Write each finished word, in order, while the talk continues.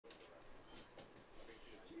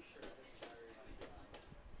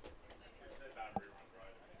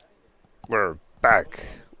We're back.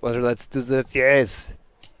 Well, let's do this. Yes.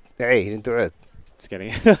 Hey, you didn't do it. Just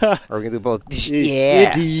kidding. Or we can do both.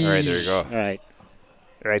 Yeah. All right, there you go. All right.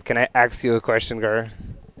 All right, can I ask you a question, Gar?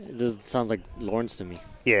 This sounds like Lawrence to me.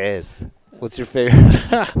 Yes. What's your favorite?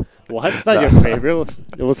 What? It's not your favorite.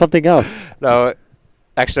 It was something else. No,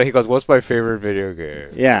 actually, he goes, "What's my favorite video game?"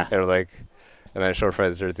 Yeah. And I'm like, and then I showed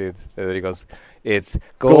Friday the 13th, and then he goes, "It's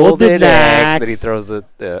Golden Golden Axe." Then he Axe. throws it.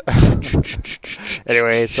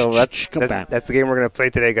 Anyway, so that's the game we're gonna play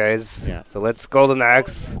today, guys. Yeah. So let's Golden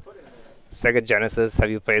Axe, Sega Genesis. Have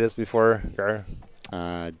you played this before, Gar?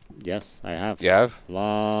 Yes, I have. You have?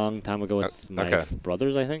 Long time ago with my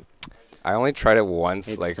brothers, I think. I only tried it once,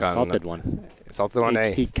 It's like the on salted one. Salted one,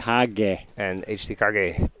 eh? HT And HT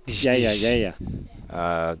Kage. Yeah.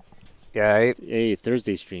 Yeah. Hey,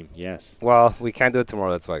 Thursday stream. Yes. Well, we can't do it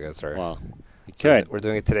tomorrow. That's why, guys. Sorry. Well, you So could. we're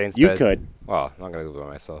doing it today instead. You could. Well, I'm not gonna do it by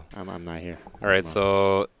myself. I'm not here. All right,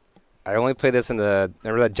 so I only played this in the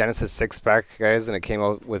remember that Genesis 6-pack, guys, and it came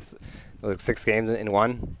out with like 6 games in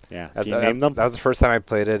one. Yeah. Can you name them? That was the first time I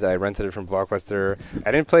played it. I rented it from Blockbuster.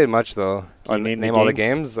 I didn't play it much though. Can you name all the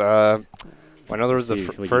games. I know there was the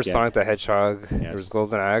first Sonic the Hedgehog. Yes. There was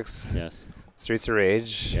Golden Axe. Yes. Streets of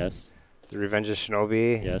Rage. Yes. The Revenge of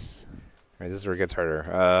Shinobi. Yes. All right, this is where it gets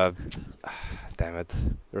harder. Damn it.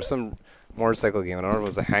 There was some motorcycle game. I don't know if it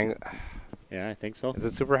was a hang. Yeah, I think so. Is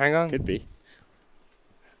it Super Hang On? Could be.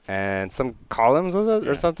 And some columns, was it,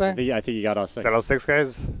 or something? I think you got all 6. Is that all 6,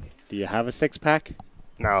 guys? Do you have a 6-pack?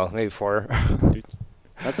 No, maybe 4. Dude,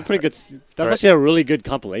 that's a pretty good. That's actually a really good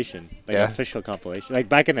compilation, like Yeah. an official compilation. Like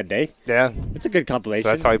back in the day, Yeah. it's a good compilation. So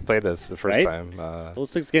that's how I played this the first Right? time. Those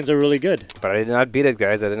 6 games are really good. But I did not beat it,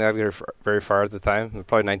 guys. I didn't have it very far at the time.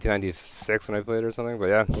 Probably 1996 when I played it or something. But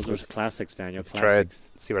yeah, Those are classics, Daniel. let's try it.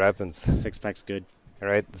 Classics. See what happens. 6-pack's good. All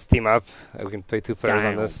right, let's team up. We can play 2 players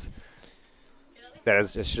on Damn. this. That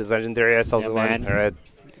is just legendary. I saw Yeah, the one. man. All right.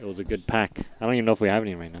 It was a good pack. I don't even know if we have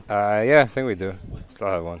any right now. Yeah, I think we do. Still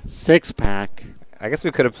have one. 6-pack. I guess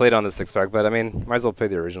we could have played on the 6-pack, but I mean, might as well play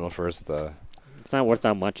the original first. It's not worth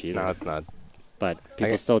that much either. No, it's not. But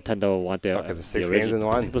people still tend to want the. Because it's 6 the games original. in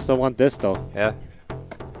one. People still want this though. Yeah. All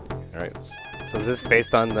right. So is this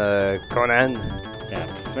based on the Conan?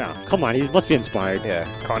 Yeah. Come on, he must be inspired. Yeah,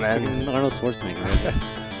 Conan. Fucking Arnold Schwarzenegger.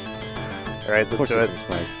 Right? All right, Of let's course do he's it.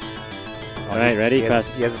 inspired. All right, ready? He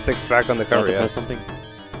has a 6-pack on the You have cover. to press Yes. something.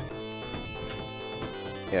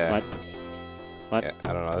 Yeah. What? Yeah,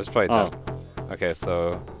 I don't know. Let's play that. Okay,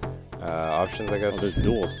 so options, I Oh, guess. there's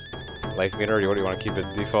duels. Life meter. What do you want to keep it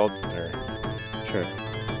default? Or? Sure.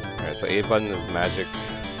 All right. So A button is magic.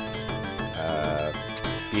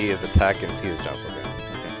 B is attack and C is jump.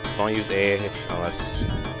 Okay. So don't use A unless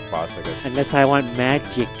boss, I guess. Unless I want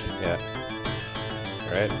magic. Yeah.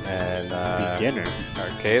 All right. And Beginner.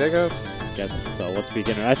 arcade, I guess. Guess so. What's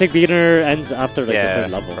beginner? I think beginner ends after like the Yeah,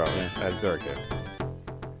 third level. probably. Yeah. Let's do arcade.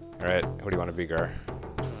 All right. Who do you want to be, Gar?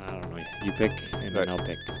 I don't know. You pick and then I'll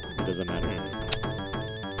pick. It doesn't matter.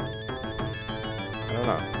 I don't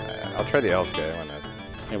know. I'll try the elf guy. Why not?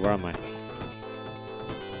 Hey, where am I?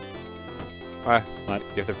 What? What?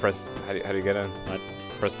 You have to press. How do you get in? What?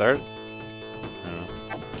 Press start? I don't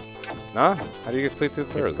know. No? How do you play 2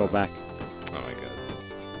 players? Go then? back. Oh my god.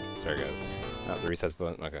 Sorry, guys. Oh, the resets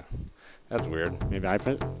button. Okay. That's weird. Maybe I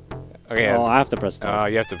press. Okay. Oh, I have to press start. Oh,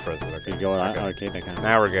 you have to press it. Okay. You go Okay. arcade. I can't.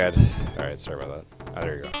 Now we're good. All right. Sorry about that. Oh,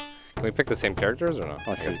 there you go. Can we pick the same characters or no?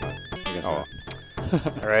 Oh, I guess shoot. not. I guess Oh.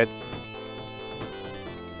 not. All right.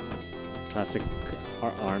 Classic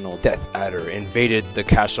Arnold. Death Adder invaded the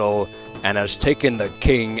castle and has taken the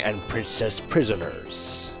king and princess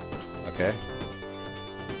prisoners. Okay.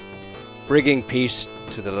 Bringing peace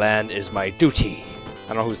to the land is my duty. I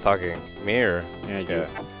don't know who's talking. Me or? Yeah, you. Yeah.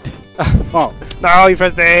 Oh, No, you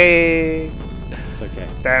pressed A. it's okay.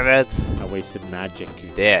 Damn it. I wasted magic. You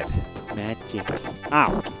did. Magic.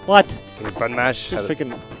 Ow. What? Can you button mash? Just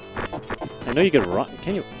freaking. I know you can run.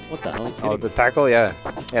 Can you? What the hell is Oh, hitting the me? tackle? Yeah.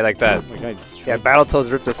 Yeah, like that. Oh my god, just Yeah,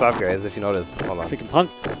 Battletoads ripped this off, guys, if you noticed. Hold on. freaking punk.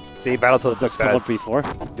 See, Battletoads This look come bad. out before.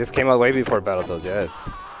 This came out way before Battletoads, yes.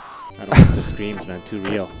 I don't like the screams, man. Too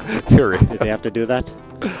real. Theory. Did they have to do that?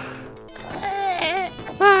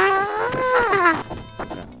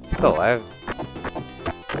 Still alive.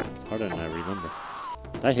 It's harder than I remember.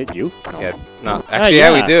 Did I hit you? No. Yeah, no. Actually,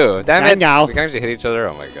 yeah, we yeah. do. Damn it. Dang-ow. We can actually hit each other.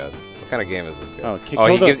 Oh my god. What kind of game is this guy? Oh, Oh, kill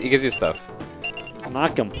he gives you stuff.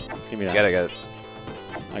 Knock him. Give me that. Get it.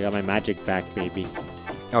 I got my magic back, baby.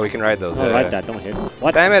 Oh, we can ride those. Oh, yeah, right yeah. that. Don't hit.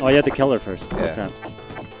 What? Damn it. Oh, you have to kill her first. Yeah. Crap.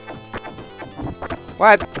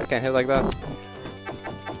 What? I can't hit like that.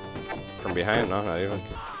 From behind? No, not even.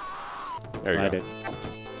 There you Ride go. it.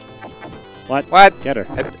 What? What? Get her.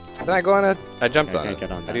 Did I go on it? I jumped on can't it.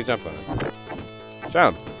 get on How that. do you jump on it?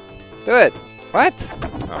 Jump. Do it. What?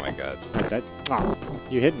 Oh my god. Oh,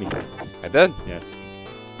 you hit me. I did? Yes.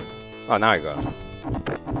 Oh, now I go.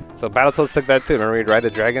 So Battletoads took that too. Remember we'd ride the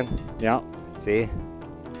dragon? Yeah. See?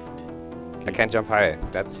 I can't jump high.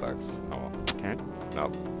 That sucks. Oh well. Can't? No.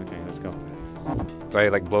 Okay, let's go. Do I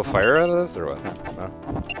like blow fire out of this or what? No?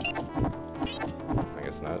 I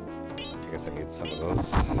guess not. I guess I need some of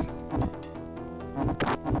those.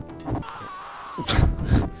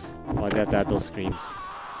 Why do you have to add those screams?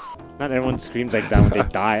 Not everyone screams like that when they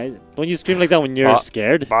die. Don't you scream like that when you're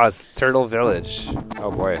scared? Boss, Turtle Village. Oh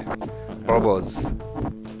boy. Bobos.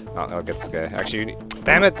 Oh, I'll get this guy. Actually,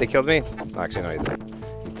 damn it, they killed me. No, actually, no, he didn't.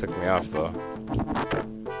 He took me off though.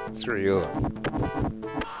 Screw you.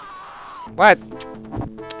 What?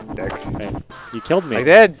 Dick. Hey, you killed me. I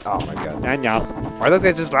did? Oh my god. Daniel. Why are those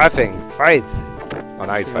guys just laughing? Fight! Oh,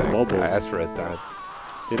 now he's They're fighting. Bobos. I asked for it, damn it.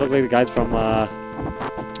 They look like the guys from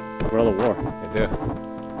World of War. They do.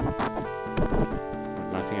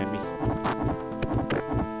 Laughing at me.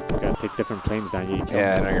 You gotta take different planes down. You kill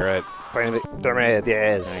Yeah, me. no, you're right. Terminated,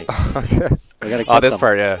 yes. Nice. Okay. We gotta Oh, kill this them.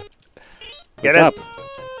 part, yeah. Get Wake it? up.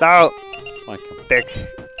 No! Like him. Dick.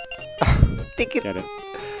 Dick it. Get it.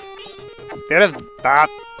 Get it. Stop.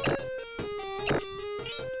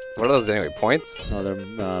 What are those anyway? Points? No,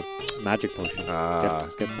 they're magic potions. Ah.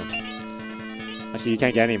 Get some. Actually, you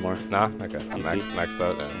can't get any more. No? Okay. You Maxed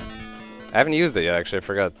out. Yeah. I haven't used it yet, actually. I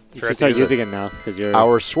forgot. You should start using it now, because you're...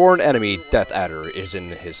 Our sworn enemy, Death Adder, is in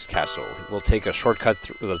his castle. We'll take a shortcut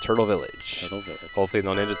through the Turtle Village. Turtle Village. Hopefully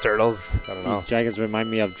no Ninja Turtles. I don't know. These dragons remind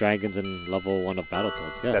me of dragons in level 1 of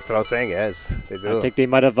Battletoads. Yes. That's what I was saying, yes. They do. I think they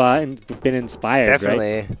might have been inspired,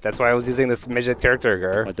 Definitely. right? That's why I was using this midget character,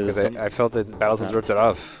 Gar. What, did this Because come- I felt that Battletoads ripped it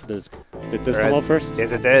off. Did this Right. come out first?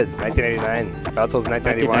 Yes, it did. 1989. Battletoads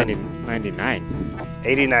 1991. 1999.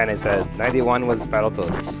 89, I said. 91 was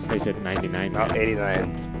Battletoads. They said 99. No,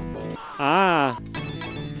 89. Ah,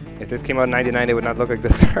 If this came out in 99, it would not look like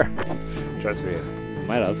this. Trust me.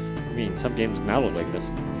 might have. I mean, some games now look like this.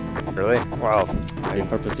 Really? Wow. They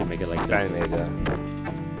purposely make it like this. Kinda made,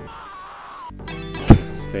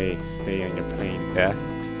 Stay on your plane. yeah.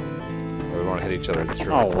 We won't hit each other, it's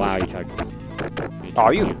true. Oh wow, you tried. Oh,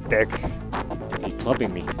 you dick. You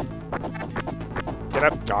clubbing me. Get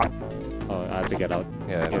up. Oh. Oh, I have to get out.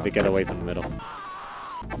 Yeah, I You have know. to get away from the middle.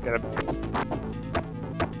 Get up.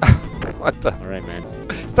 What the? All right, man.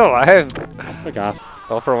 Still alive. Look off.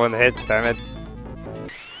 All for one hit, damn it.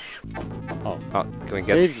 Oh, Oh, can we get...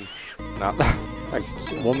 save No.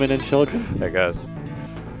 women and children. I guess.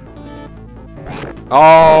 Burned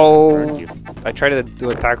Oh! you. I tried to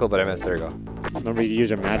do a tackle, but I missed. There you go. Remember, you use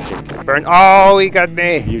your magic. Burn. Oh, he got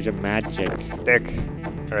me. Use your magic. Dick.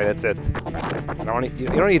 Alright, that's it. You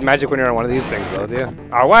don't need magic when you're on one of these things, though, do you?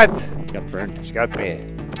 Oh, what? You got burned. She got me.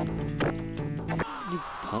 You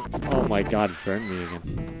punk. Oh my god, burned me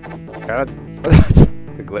again. Got it?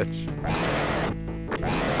 The glitch.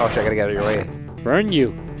 Oh, shit, I gotta get out of your way. Burn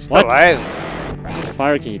you. She's What? still alive. How much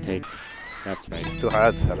fire can you take? That's right. It's too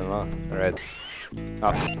hot. I don't know. Alright.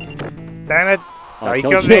 Oh. Damn it! Oh, Oh, he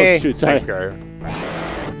killed killed you. me! Shoot, sorry. Thanks, Gar.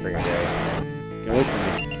 Bring a guy. Get away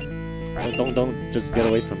from me. Don't just get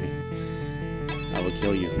away from me. I will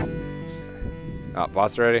kill you. Oh,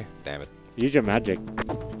 boss already? Damn it. Use your magic.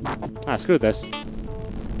 Ah, screw this.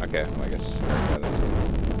 Okay, well, I guess. I got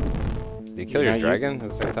it. Did you kill You're your not dragon at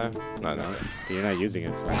the same time? No, no. But you're not using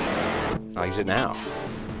it, so. I'll use it now.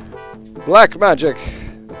 Black magic!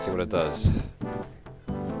 Let's see what it does.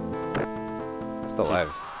 It's still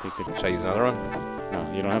alive. Take the. Should I use another one?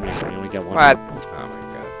 No, you don't have any. You only get one. What? Oh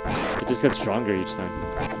my god. It just gets stronger each time.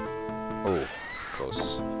 Oh,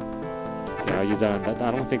 close. Okay, I'll use that on that.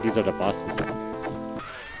 I don't think these are the bosses.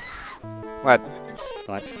 What?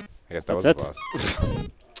 What? I guess that was That's the boss.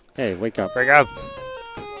 Hey, wake up. Break up!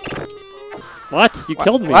 What? You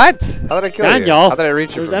killed me. What? How did I kill you? Daniel, How did I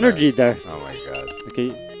reach you There's from energy there. there? Oh my god. Okay.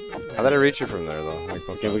 How did I reach you from there though? Makes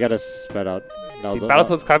no Okay, sense. we gotta spread out. That See, was a-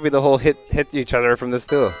 Battletoads copied the whole hit each other from this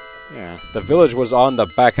too. Yeah. The village was on the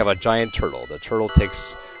back of a giant turtle. The turtle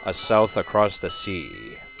takes us south across the sea.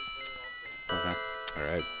 Okay.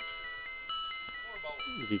 Alright.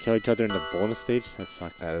 If you kill each other in the bonus stage, that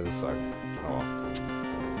sucks. That does suck. Oh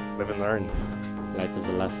well. Live and learn. Life is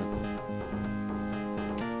a lesson.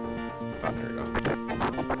 Oh, there we go.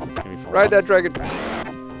 Can we fall Ride off? that dragon!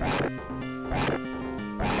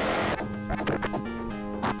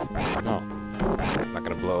 No. I'm not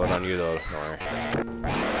gonna blow it on you though, don't worry.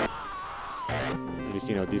 At least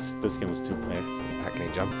you know this game was 2-player. Can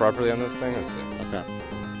you jump properly on this thing? Let's see. Okay.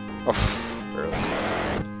 Oh, barely.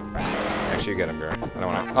 Actually, you get him, girl. I don't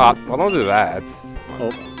wanna. Ah, well, don't do that. Come on.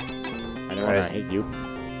 Oh. don't wanna hit you.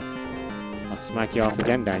 I'll smack you off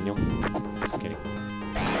again, Daniel. Just kidding.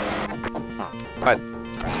 Ah. What?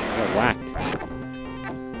 Got whacked.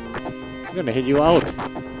 I'm gonna hit you out.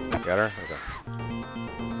 Got her? Okay.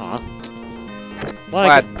 Ah.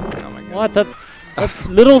 What? Oh my god. What? That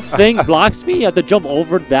little thing blocks me? You have to jump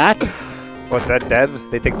over that? What's that, Deb?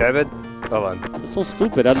 They take Deb? Hold on. It's so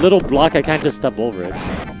stupid. That little block, I can't just step over it.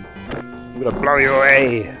 I'm gonna blow you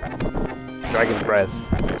away. Dragon breath.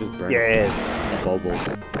 I just burn Yes. the bubbles.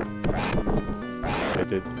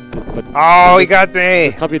 But Oh, he got me.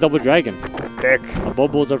 just copy Double Dragon. Dick. The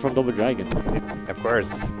bubbles are from Double Dragon. Of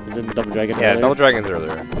course. Isn't Double Dragon Yeah, earlier? Double Dragon's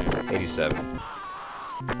earlier. 87.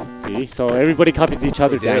 See? So everybody copies each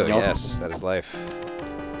other, They do, Daniel. yes. That is life.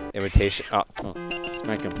 Imitation. Oh, Oh,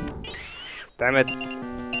 smack him. damn it.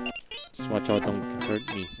 Just watch out, don't hurt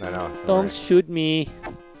me. I know. Don't worry. shoot me.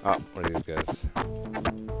 Oh, what are these guys?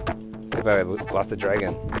 It's too bad I lost the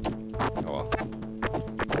dragon. Oh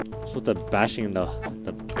well. So the bashing in the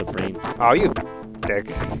brain. Oh, you dick.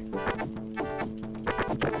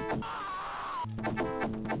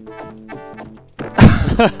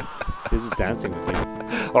 He's just dancing with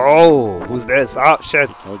you. Oh, who's this? Oh, shit.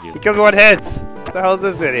 He killed you. He killed me one hit. What the hell is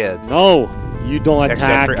this idiot? No! You don't Actually,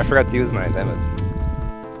 attack. I forgot to use mine, damn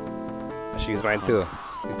it. I should use mine too.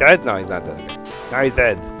 He's dead? No, he's not dead. Okay. Now he's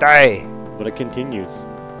dead. Die! But it continues.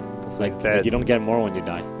 He's dead. You don't get more when you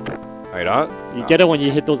die. Oh, you don't? You Oh. get it when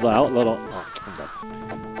you hit those little... Oh, I'm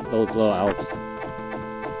dead. Those little elves.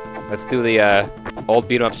 Let's do the old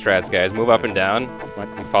beat-em-up strats, guys. Move up and down. What?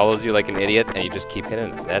 He follows you like an idiot, and you just keep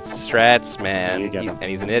hitting him. That's strats, man. You get him. And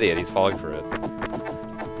he's an idiot. He's falling for it.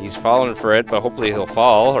 He's falling for it, but hopefully he'll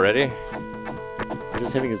fall already.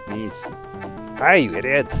 Just hitting his knees. Hi, you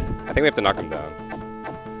idiot. I think we have to knock him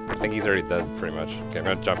down. I think he's already dead, pretty much. Okay, I'm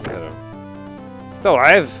gonna jump and hit him. Still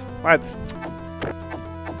alive? What?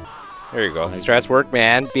 There you go. Strats work,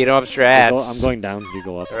 man. Beat 'em up strats. I'm going down. You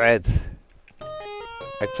go up. Alright.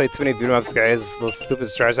 I played too many beat 'em ups, guys. Those stupid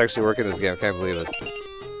strats actually work in this game. I can't believe it.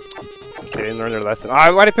 They didn't learn their lesson.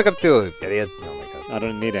 Oh, why'd I pick up two? Idiot. Oh my god. I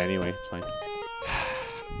don't need it anyway. It's fine.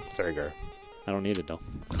 Sorry, Gar. I don't need it though.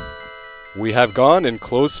 We have gone in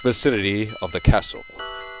close vicinity of the castle,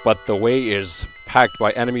 but the way is packed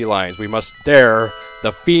by enemy lines. We must dare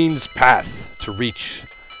the fiend's path to reach.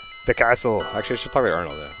 The castle. Actually, I should talk to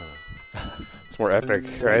Arnold there. It's more epic,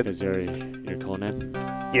 right? Because you're Conan.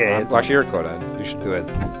 Yeah, well, actually, you're Conan. You should do it.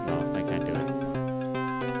 No, I can't do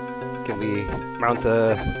it. Can we mount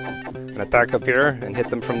an attack up here and hit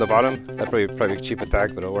them from the bottom? That'd probably be a cheap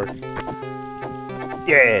attack, but it'll work.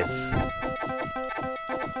 Yes!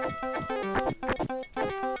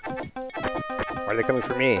 Why are they coming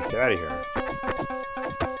for me? Get out of here.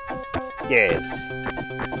 Yes!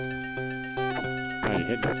 Oh, you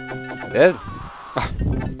hit me. I did?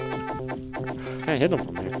 Can't hit him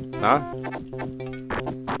from here. Huh?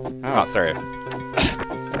 Ow. Oh, sorry.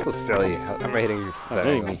 That's so silly. How am I hitting you from Stop that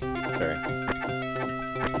hitting angle? me. Sorry.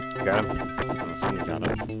 You got him? Oh, someone got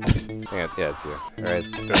him. Yeah, it's you. Alright,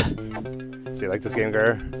 let's do it. So you like this game,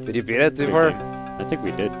 Gar? Did you beat it before? I think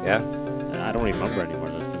we did. Yeah? I don't remember anymore.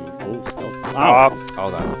 That's been... Oh, still. Oh, Ow!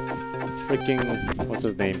 hold on. Freaking... What's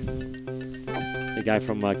his name? The guy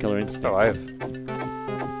from Killer Still Instinct. alive.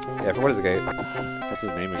 Yeah, what is the guy? What's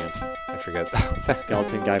his name again? I forget. The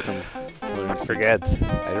skeleton guy from Killer I Instinct. forget.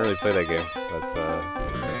 I didn't really play that game, but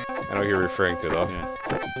I know what you're referring to, though.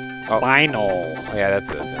 Yeah. Spinal. Oh, yeah,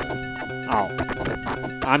 that's it. Yeah.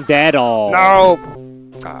 Oh. I'm dead. Oh. No!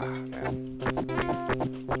 Ah, man.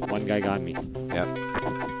 One guy got me. Yep.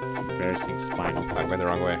 Embarrassing spinal. I'm going the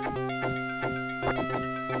wrong way.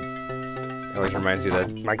 It always reminds you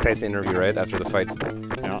that Mike Tyson interview, right? After the fight.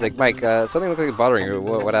 Yeah. It's like, Mike, something looked like bothering you.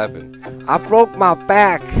 What happened? I broke my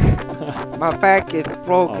back. My back is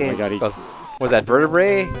broken. Oh my god, he... Goes, was that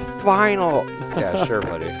vertebrae? Spinal. Yeah, sure,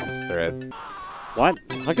 buddy. Alright. What?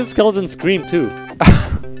 How can skeletons scream too?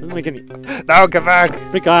 Doesn't make any... No, come back!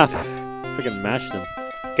 Freak off! Freaking mashed them.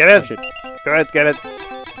 Get it! Shit. Go ahead, get it!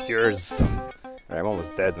 It's yours. Alright, I'm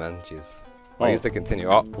almost dead, man. Jeez. I used to continue.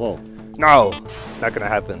 Oh, Whoa. no! Not gonna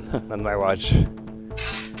happen. Not on my watch.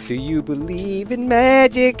 Do you believe in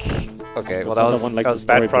magic? Okay, well, that was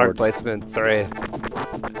bad product placement. Sorry.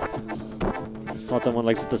 It's not the one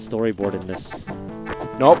likes the storyboard in this.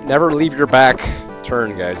 Nope, never leave your back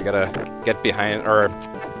turn, guys. You gotta get behind, or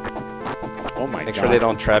Oh my god. make sure they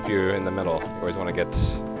don't trap you in the middle. You always want to get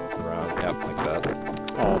around. Yep, like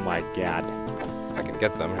that. Oh my god. If I can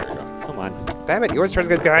get them, here we go. Come on. Damn it, you always try to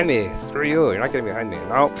get behind me. Screw you, you're not getting behind me.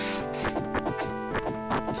 No.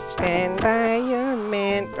 Stand by your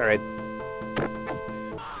man. Alright.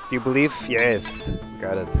 Do you believe? Yes.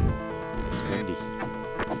 Got it. It's windy.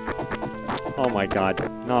 Oh my god.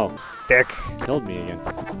 No. Dick. Killed me again.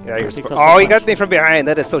 Yeah, you're Takes oh, off so he got much. me from behind.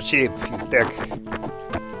 That is so cheap, you dick.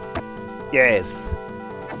 Yes.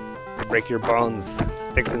 Break your bones,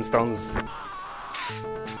 sticks and stones.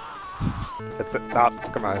 That's it. No,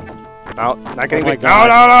 come on. No, not getting my me. No,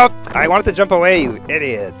 God. no, no! I wanted to jump away, you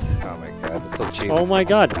idiot. Oh my god, that's so cheap. Oh my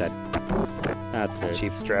god. That's it.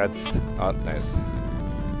 Cheap strats. Oh, nice.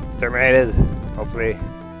 Terminated. Hopefully.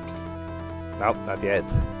 Nope, not yet.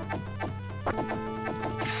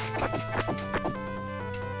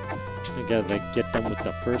 You gotta like get them with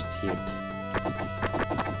the first hit.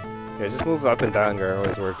 Yeah, just move up and down, girl.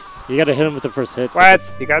 Always works. You gotta hit him with the first hit. What?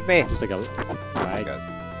 You got me? Just like a. Alright. God.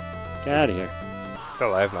 Get out of here. Still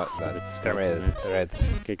alive, not Stupid terminated. skeleton, Alright.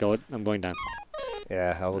 Okay, go. I'm going down.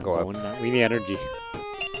 Yeah, I will I'm go up. going down. We need energy.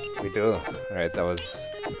 We do. Alright, that was.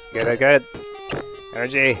 Get it, get it.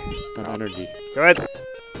 Energy. It's not energy. Good.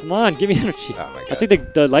 Come on, give me energy. Oh my I god.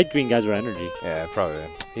 think the light green guys were energy. Yeah, probably.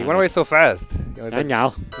 He went away so fast. You know, And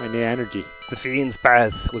now I need energy. the Fiend's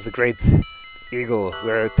path was a great eagle.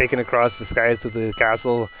 We're taken across the skies to the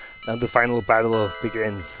castle, and the final battle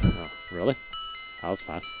begins. Oh, really? That was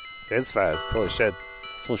fast. It is fast. Holy shit.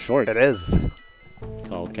 So short. It is.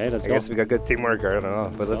 Okay, let's I go. guess we got good teamwork. I don't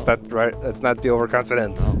know, but Let's let's not be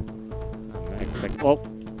overconfident. No. I expect. Oh.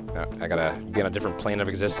 No, I gotta be on a different plane of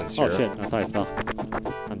existence here. Oh shit! I thought I fell.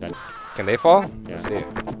 I'm dead. Can they fall? Yeah. Let's see.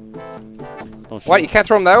 Don't shoot. What? You can't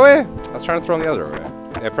throw them that way? I was trying to throw them the other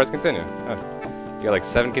way. Yeah, press continue. Oh. You got like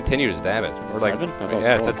 7 continues, damn it. Or like, 7? I thought it was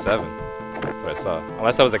yeah, it 4. said 7. That's what I saw.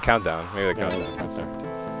 Unless that was the countdown. Maybe the Yeah, countdown. that's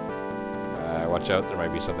there. Watch out, there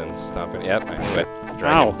might be something stopping. Yep, I knew it. Dragon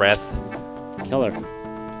Ow. breath. Killer.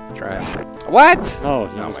 Try it. What? Oh,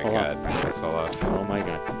 he Oh almost my fell god, off. I almost fell off. Oh my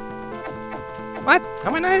god. What?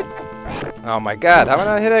 How am I not? Oh my god, how am I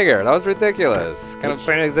not hitting her? That was ridiculous. What kind of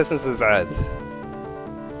plane of existence is that?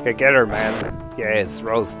 Okay, get her, man. Yes,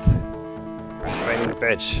 roast. Flaming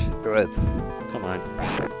bitch. Do it. Come on.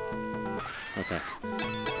 Okay.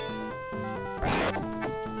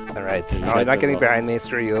 Alright. You No, got you're not the getting ball. behind me.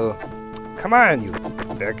 Screw you. Come on, you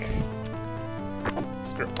dick.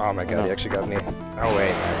 Screw. Oh my god, No. he actually got me. No way,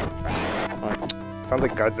 man. What? Sounds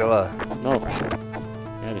like Godzilla. No. Get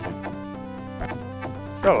out of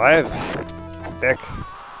here. Still alive. Dick.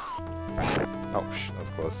 Oh, that was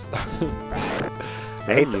close.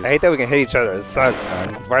 I hate that we can hit each other. It sucks,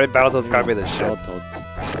 man. Why did Battletoads copy this shit?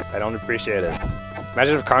 Battletoads. I don't appreciate it.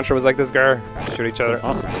 Imagine if Contra was like this, guy. Shoot each It's other.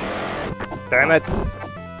 impossible. Damn it.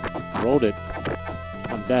 Rolled it.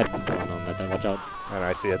 I'm dead. Oh no, I'm not dead. Watch out. I know,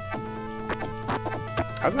 I see it.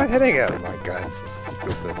 I was not hitting him. Oh my god, it's so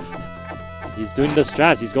stupid. He's doing the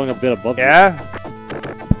strats. He's going a bit above you. Yeah?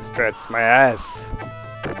 Strats my ass.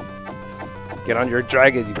 Get on your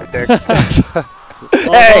dragon, you dick.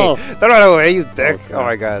 Oh, Hey! no. Don't run away, you dick. Okay. Oh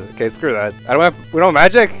my god. Okay, screw that. We don't have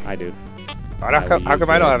magic? I do. How I come will use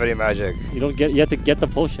I don't it. have any magic? You don't get. You have to get the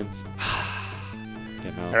potions.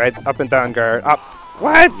 You know. Alright, up and down, Gar. Up.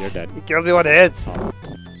 What? You're dead. You killed me one hit. Oh,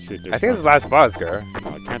 shoot, I think this is the last boss, Gar.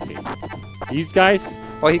 No, it can't be. These guys.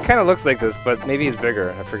 Well, he kind of looks like this, but maybe he's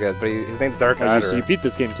bigger. I forget. But his name's Dark Oh, Adder. you beat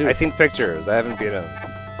this game too. I seen pictures. I haven't beat him.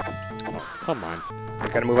 Oh, come on. I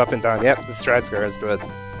gotta move up and down. Yep, the strat, Gar. Let's do it.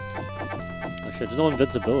 Oh shit, there's no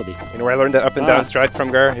invincibility. You know where I learned the up and down strat from,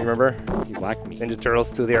 Gar? You remember? You whacked me. Ninja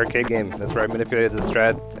Turtles 2, the arcade game. That's where I manipulated the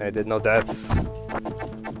strat, and I did no deaths.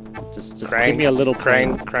 Just Krang- give me a little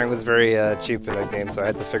Krang was very cheap in that game, so I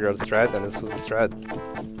had to figure out the strat, and this was the strat.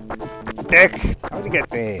 Dick! How'd you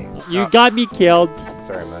get me? You Oh, got me killed.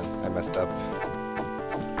 sorry, man. I messed up.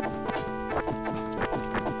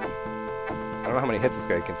 I don't know how many hits this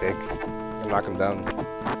guy can take. I'll knock him down.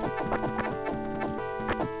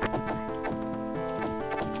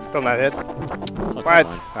 Still not hit. Oh, What?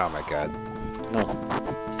 come Oh my god. on. No,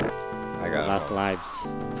 I got last him. lives.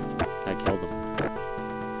 I killed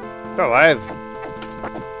him. Still alive.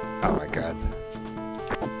 Oh my god.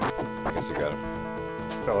 I guess you got him.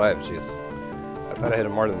 Still alive, jeez. I thought I hit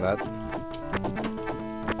him more than that.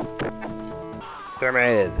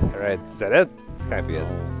 Terminated. Alright, is that it? Can't be it.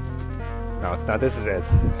 No, it's not. This is it.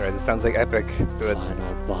 Alright, this sounds like epic. Let's do it.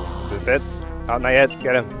 Final boss. Is this it? Oh, not yet.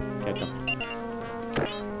 Get him. Get them.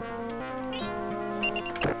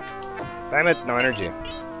 Damn it, no energy.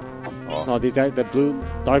 Oh, No, these guys, the blue,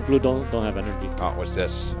 dark blue, don't have energy. oh, what's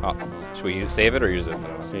this? Oh, should we save it or use it? I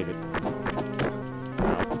don't know. Save it.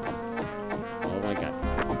 Oh my god.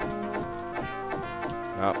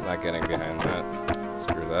 No, not getting behind that.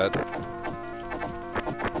 Screw that.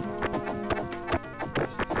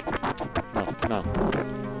 No.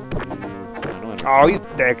 No energy. Oh, you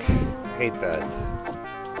dick. Hate that.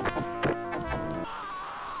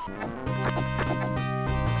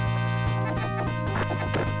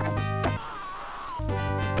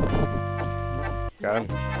 Got him.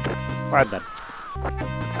 What? That.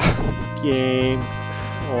 Game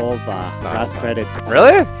over. Last credit.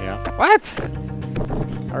 Really? Yeah. What?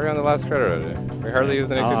 How are we on the last credit already? We hardly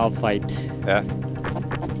used any. I'll fight. Yeah.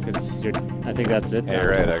 Because you're. I think that's it. Yeah,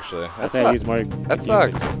 you're right, actually. I think I use more. That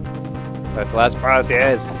sucks. That's the last boss,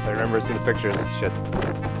 yes. I remember seeing the pictures. Shit.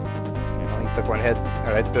 Oh, he took one hit.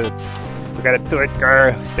 Alright, let's do it. We gotta do it,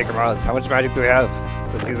 girl. Take him out. How much magic do we have?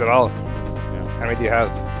 Let's use it all. Yeah. How many do you have?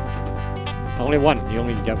 Only one. You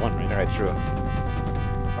only get one, right? Alright, true.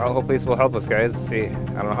 Well, hopefully this will help us, guys. See, I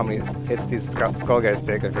don't know how many hits these skull guys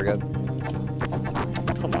take. I forget.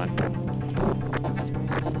 Come on.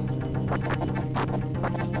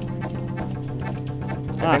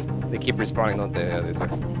 I think they keep respawning, don't they? Yeah, they do.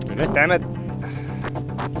 Really? Damn it!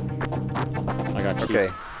 I got It's okay.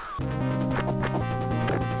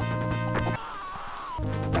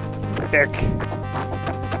 Dick!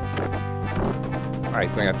 Alright,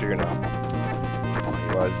 he's going after you now.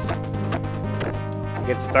 He was. He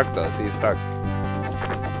gets stuck though, see, he's stuck.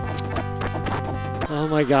 Oh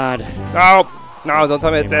my god. No! No, don't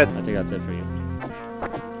tell me it's it. I think that's it for you.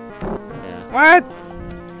 Yeah. What?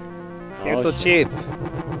 This game's so shit. cheap.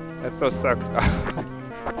 That so sucks.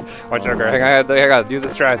 Watch out, girl. Hang on. Use the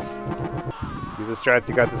strats. Use the strats.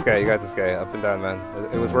 You got this guy. You got this guy. Up and down, man.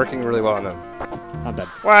 It was working really well on him. I'm dead.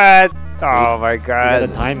 What? See? Oh my You god.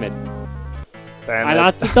 gotta time it. Damn I it.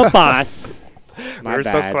 lost the boss. We My were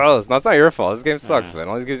so bad. close. No, it's not your fault. This game sucks, Yeah. man.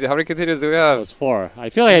 Only gives you. How many continues do we It have? was 4. I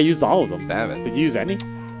feel like I used all of them. Damn it. Did you use any?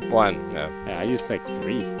 1. Yeah. Yeah, I used like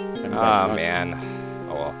 3. That means I Oh suck. man.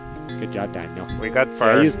 Oh well. Good job, Daniel. We got See,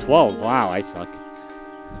 far. I used 12. Wow, I suck.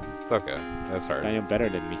 It's okay. That's hard. Daniel better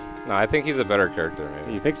than me. No, I think he's a better character.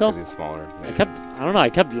 Maybe. You think so? Because he's smaller. I don't know, I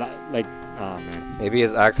kept like, oh man. Maybe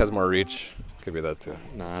his axe has more reach. Could be that too.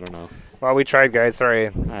 No, I don't know. Well, we tried, guys. Sorry.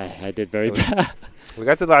 I did very bad. We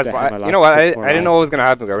got to the last I had boss. my You know last what? 6 more I didn't know what lives. was gonna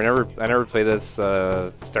happen. I never played this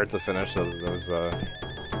start to finish. So it was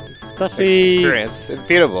It's definitely experience. It's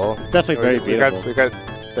beatable. definitely very we beatable. got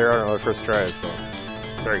there on our first try. So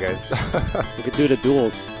sorry, guys. We could do the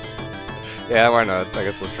duels. Yeah, why not? I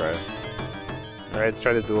guess we'll try. All right, let's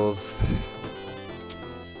try the duels.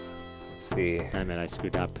 Let's see. Damn it, I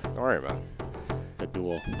screwed up Don't worry about it. the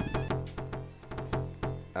duel.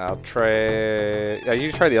 I'll try. Yeah,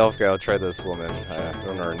 you try the elf guy. I'll try this woman. I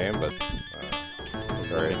don't know her name, but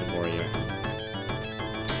sorry. The warrior.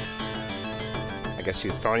 I guess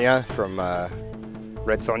she's Sonya from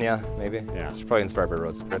Red Sonya, maybe? Yeah. She's probably inspired by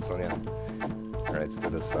Red Sonya. Alright, let's do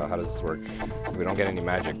this. How does this work? We don't get any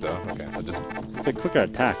magic, though. Okay, so just It's a quicker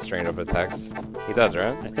attack. straight up attacks. He does,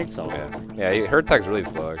 right? I think so. Yeah. Yeah, her attack's really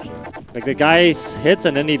slow, actually. Like the guy hits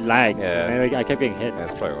and then he lags. Yeah. And then I kept getting hit. Yeah,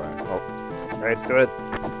 that's probably why. Oh. Alright, let's do it.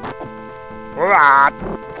 Oh,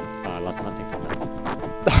 I lost nothing from that.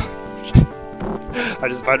 I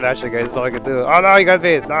just button mashed it, guys. That's all I could do. Oh no, you got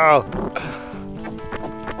me! No!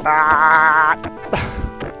 Ah!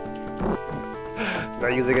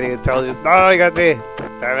 Not using any intelligence. No, you got me!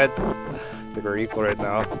 Damn it. I think we're equal right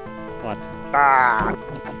now. What? Ah!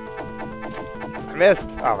 I missed!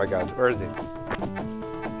 Oh my god, where is he?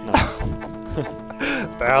 No.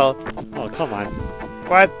 The hell? Oh, come on.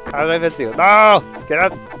 What? How did I miss you? No! Get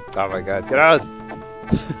out! Oh my god, get out!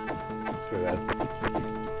 Screw that.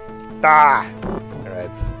 Ah! Alright.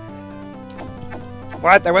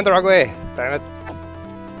 What? I went the wrong way! Damn it.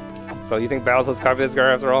 So you think Battles was copy this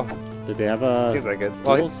guy after all? Did they have a Seems like it.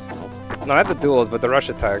 Well, duels? No. no, not the duels, but the rush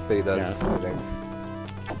attack that he does, I think.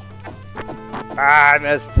 Ah, I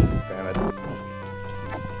missed! Damn it.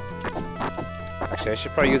 Actually, I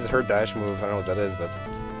should probably use her dash move. I don't know what that is, but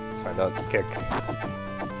let's find out. Let's kick.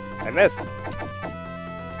 I missed!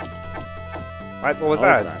 What was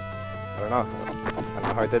that? I don't know. I don't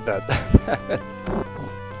know how I did that.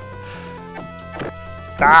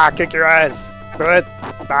 Ah, kick your ass! Do it!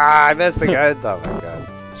 Ah, I missed again! Oh my god.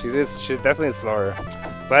 She's definitely slower.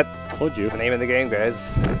 But Told you. the name of the game,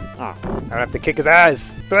 guys. Ah. I don't have to kick his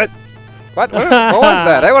ass. Do it! What? What was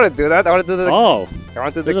that? I want to do that. I want to do the. Oh, I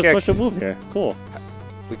want to do there's the a kick. special move here. Cool.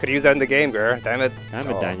 We could use that in the game, girl. Damn it. Damn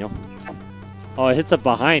it, Oh. Daniel. Oh, it hits it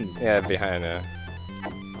behind. Yeah, behind.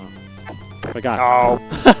 We got. Oh,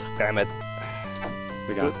 damn it.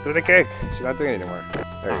 We got. Do the kick. She's not doing it anymore.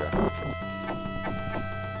 There you go.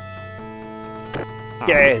 Ah.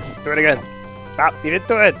 Yes, do it again. Stop, you didn't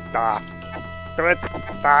do it. Ah, do it.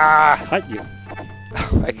 Ah, Cut you.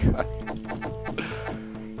 oh my god.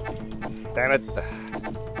 Damn it.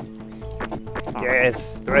 Ah.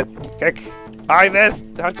 Yes, do it. Kick. I missed.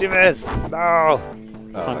 How'd you miss? No.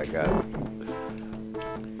 Oh my Punk. god.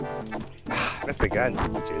 Missed again.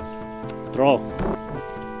 Jeez. Throw.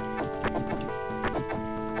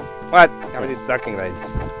 What? How many ducking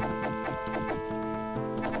dice?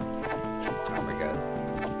 Oh my god.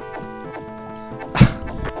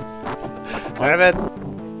 Damn it!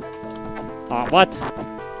 What?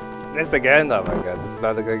 Missed again? Oh my god, this is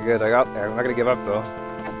not looking good. I'm not gonna give up though.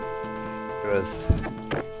 Let's do this.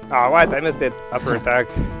 Oh, what? I missed it. Upper attack.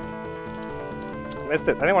 Missed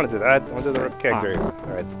it. I didn't want to do that. I want to do the kick. There you go.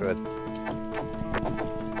 Alright, let's do it.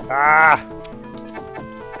 Ah!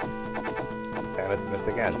 Damn it, missed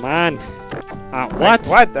again. Come on. What?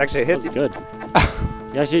 What? Actually, hit. That's good.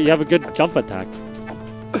 You have a good jump attack.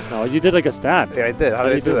 No, you did like a stab. Yeah, I did. How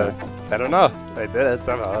did I do that? I don't know. I did it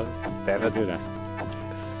somehow. Damn it. Do that.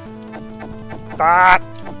 Ah!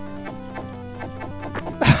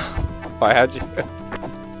 Why had you?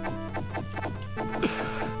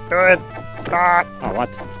 Do it! Ah! Oh, what?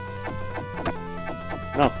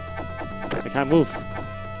 No. I can't move.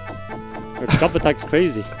 Your jump attack's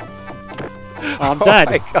crazy. Oh, I'm dead.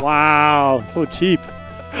 My God. Wow, so cheap.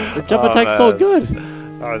 Your jump attack's so good.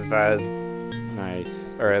 That was bad. Nice.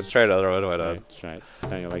 Alright, let's try another one. Why not? Let's try it.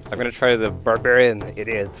 Daniel likes I'm this. gonna try the barbarian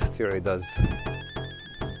idiot. See what he does.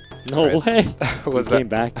 No way. What was He came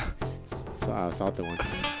that? back. Saw the one.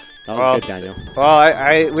 That was good, Daniel. Well,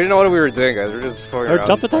 we didn't know what we were doing, guys. We were just fooling Her around.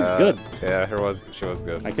 jump attack's good. Yeah, she was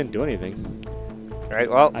good. I couldn't do anything. Alright,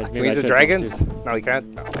 well, I- can maybe we use I the should've dragons? jumped No, we can't.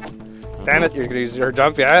 No. Damn it, you're gonna use your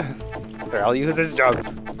jump, yeah? There, I'll use his jump.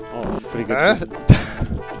 Oh, it's pretty good. Huh? too.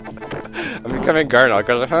 I'm becoming Garnock.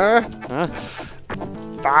 I was like, huh? Huh?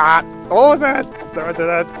 Ah! What was that? Don't do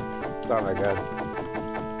that. Oh my god.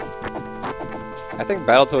 I think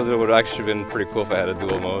Battletoads would have actually been pretty cool if I had a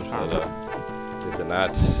dual mode, but they did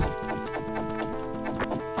not.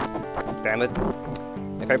 Damn it.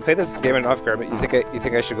 If I play this game enough, Garmin, you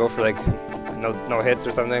think I should go for like no hits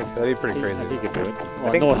or something? That'd be pretty crazy. I think you could do it.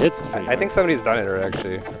 Well, think- no hits. is pretty I think somebody's done it already,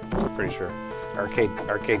 actually. I'm pretty sure. Arcade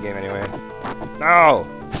game anyway. No!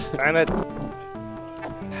 Damn it!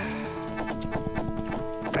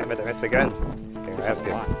 Damn it, I missed again. Okay, This is ask a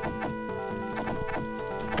it. lot.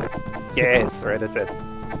 Yes, alright, that's it.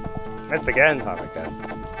 Missed again. Oh my god.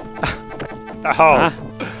 Oh! Ah.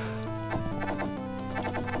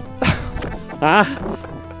 Ah!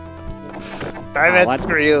 Damn it, what?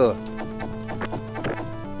 screw you!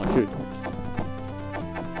 Oh, shoot.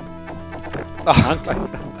 Oh Punk. my god.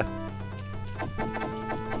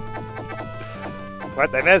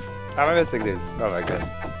 What? I missed! How am I missing these? Oh my god.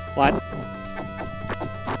 What?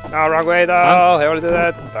 No, wrong way, no! I don't want to do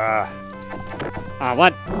that!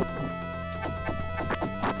 What?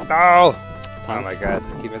 No! Oh Punk. my god, I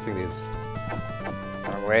keep missing these.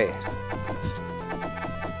 Wrong way.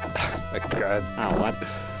 My god. What?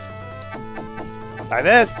 I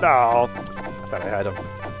missed! No! I thought I had him.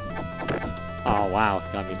 Oh, wow.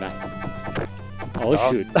 Got me back. Oh,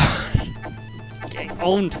 shoot. Getting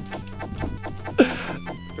owned.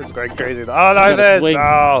 It's going crazy. Oh no, I gotta missed! swing.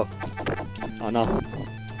 No! Oh, no.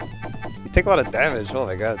 You take a lot of damage. Oh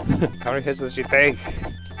my god. How many hits does she take?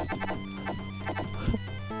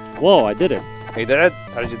 Whoa, I did it. You did it?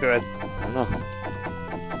 How did you do it? I don't know.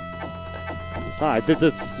 So I did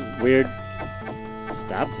this weird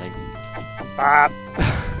stab thing. Ah!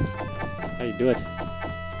 How you do it?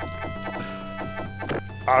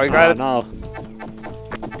 Oh, we got it. No.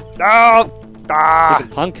 No! Ah!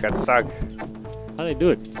 Freaking punk. Got stuck. How did I do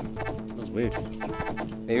it? That was weird.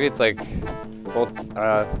 Maybe it's like both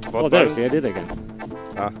Oh, there, buttons. see, I did it again.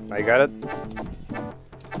 Oh, now you got it?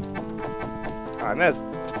 Oh, I missed.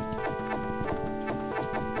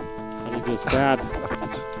 How do you do a stab?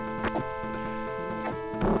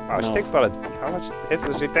 Oh, she No. takes a lot of... How much hits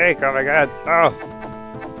does she take? Oh my god. Oh!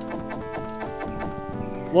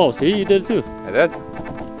 Whoa, see, you did it too. I did?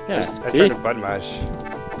 Yeah, I see? tried to button mash.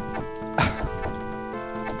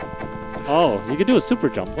 Oh, you could do a super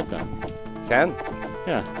jump. What the? Can?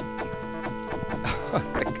 Yeah. Oh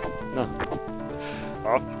my god. No.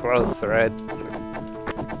 Oh, it's close, alright.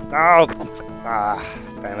 No! Ah,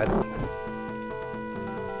 damn it.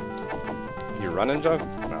 You run and jump?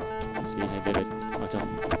 No. See, I did it. Watch out.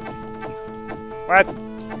 What?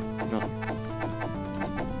 No.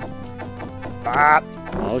 Ah!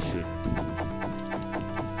 Oh, shoot.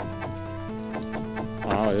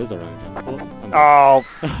 Oh, it is a run jump. Oh, I'm done. Oh!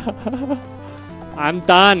 I'm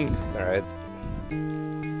done. Alright.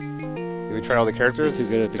 Did we try all the characters? Too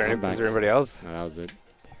good at the Is comebacks. there anybody else? No, that was it.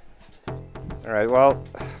 Alright, well,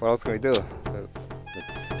 what else can we do?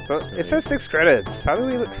 So it says 6 credits. How do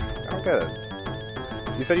we... I don't get it.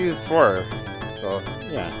 You said you used 4. So,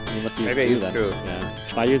 Yeah, you must use Maybe I 2 used then. 2. Yeah.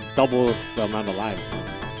 I used double the amount of lives. So.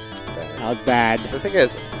 damn it. That was bad. The thing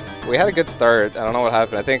is, we had a good start. I don't know what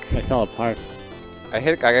happened. I think I fell apart. I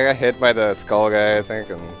got hit by the skull guy, I think,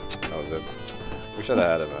 and is it? We should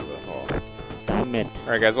have had it, man. But, oh. Damn it.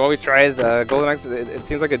 All right, guys. Well, we tried Golden Axe. It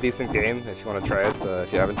seems like a decent game if you want to try it.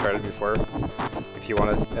 If you haven't tried it before, if you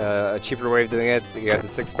want a cheaper way of doing it, you got the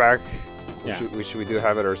 6-pack. Yeah. We do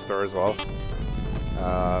have it at our store as well.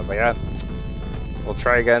 But yeah, we'll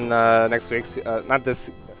try again next week. Not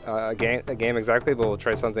this game exactly, but we'll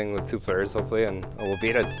try something with 2 players hopefully, and we'll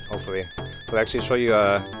beat it hopefully. So I'll actually show you.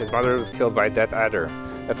 His mother was killed by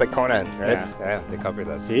DTysonator. That's like Conan, right? Yeah, they copied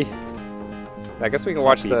that. See? I guess we can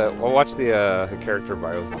watch we'll watch the character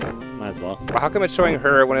bios. Might as well. But how come it's showing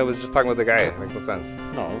her when it was just talking about the guy? It makes no sense.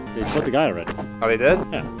 No, they showed the guy already. Oh, they did?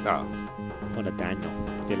 Yeah. Oh. What a Daniel.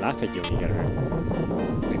 They laugh at you when you get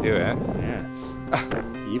hurt. They do, eh? Yeah, it's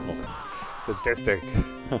evil. Sadistic.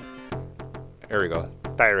 There we go.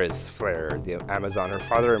 Thyris Flare, the Amazon. Her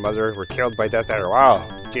father and mother were killed by DTysonator. Wow.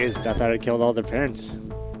 Jeez. DTysonator killed all their parents.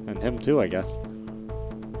 And him too, I guess.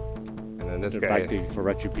 And then this They're guy. back for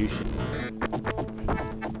retribution.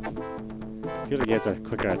 I feel like he has a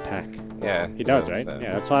quicker attack. Yeah. He does, right?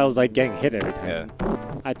 Yeah, that's why I was like getting hit every time.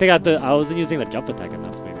 Yeah. I think I wasn't using the jump attack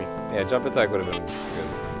enough, maybe. Yeah, jump attack would have been good.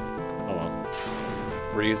 Oh well.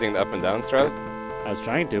 Were you using the up and down strat? I was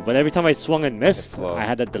trying to, but every time I swung and It's missed, slow. I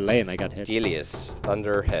had a delay and I got hit. Gelius,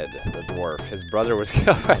 Thunderhead, the dwarf. His brother was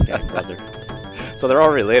killed by Yeah, brother. So they're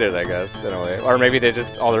all related, I guess, in a way. Or maybe they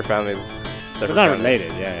just, all their families, They're not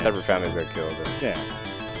related, yeah. separate families got killed. Yeah.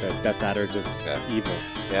 The DTysonator just evil.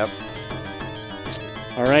 Yep.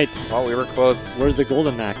 Alright. Well, we were close. Where's the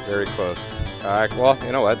golden axe? Very close. Well,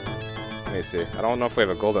 you know what? Let me see. I don't know if we have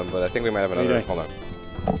a golden, but I think we might have another. Hold on.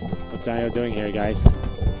 What's Daniel doing here, guys?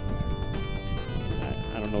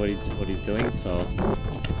 I don't know what he's doing, so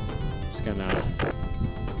just gonna.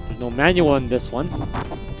 There's no manual in this one.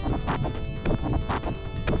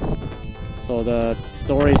 So the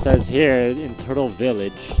story says here in Turtle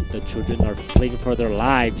Village, the children are fleeing for their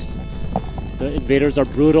lives. The invaders are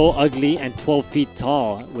brutal, ugly, and 12 feet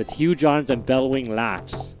tall, with huge arms and bellowing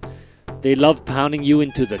laughs. They love pounding you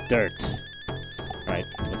into the dirt. Right,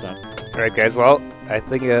 what's up? Alright, guys. Well, I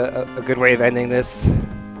think a good way of ending this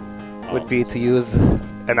would be to use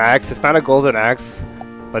an axe. It's not a golden axe,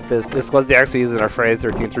 but this was the axe we used in our Friday the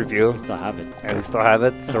 13th review. We still have it. And we still have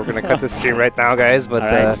it, so we're going to cut the stream right now, guys. But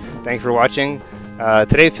Alright. thanks for watching.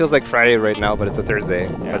 Today feels like Friday right now, but it's a Thursday.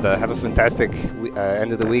 Yeah. But have a fantastic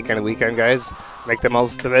end of the week and weekend, guys. Make the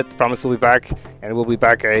most of it. Promise we'll be back, and we'll be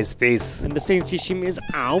back, guys. Peace. And the same stream is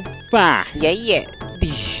out. Bye. Yeah.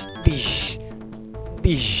 Dish.